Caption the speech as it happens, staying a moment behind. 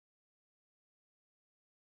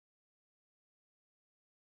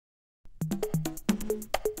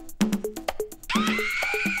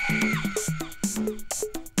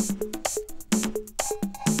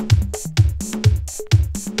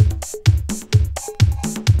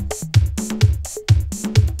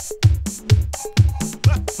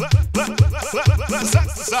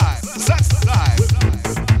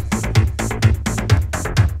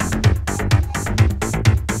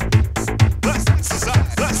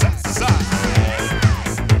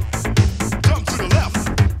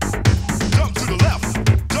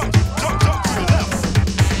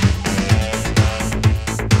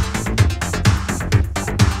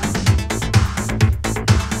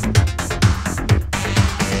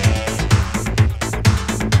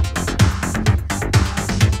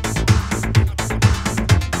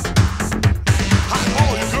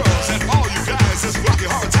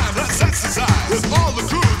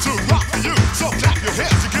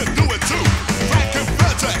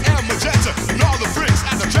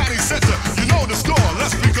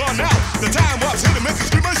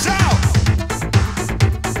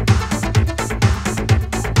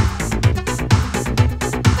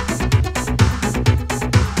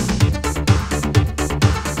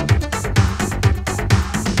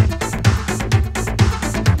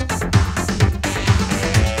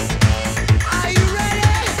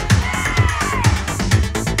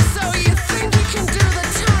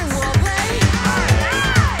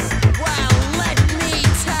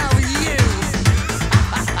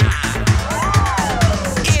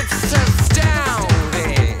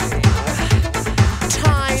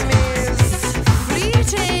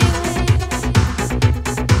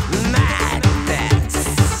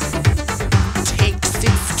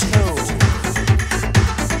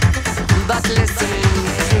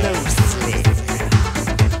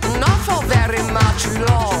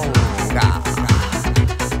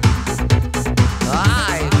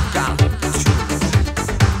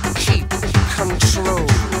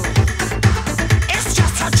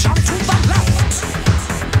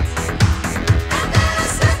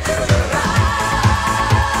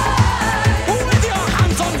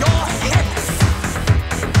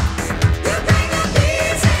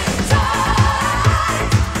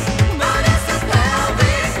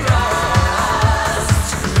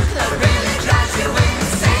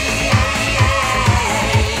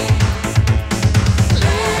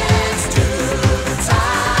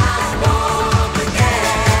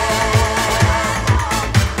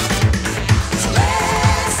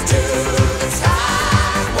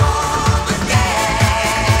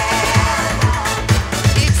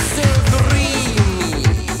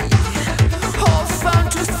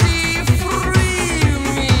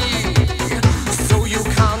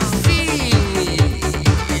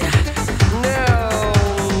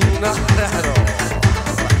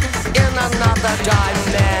another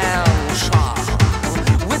dimension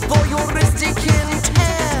with voyeuristic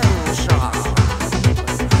intention.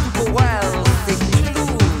 Well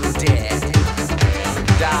secluded,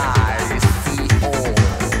 I see all.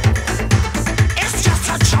 It's just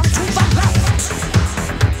a jump to the left.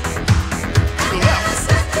 And a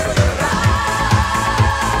step to the right.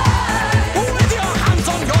 With your hands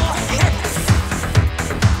on your hips.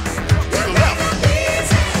 The left.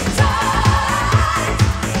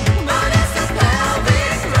 But it's the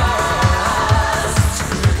pelvic thrust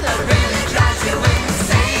that really drives you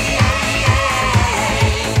insane.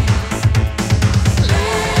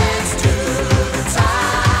 Let's do the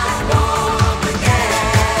time warp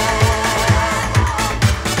again.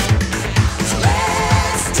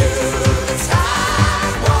 Let's do the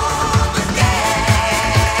time warp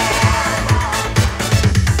again.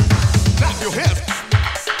 Clap your hands.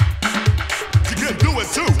 You can do it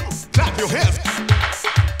too. Clap your hands.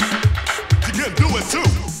 You can do it too.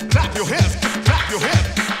 Clap your hands. Clap your hands.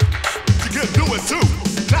 You can do it too.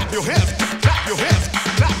 Clap your hands.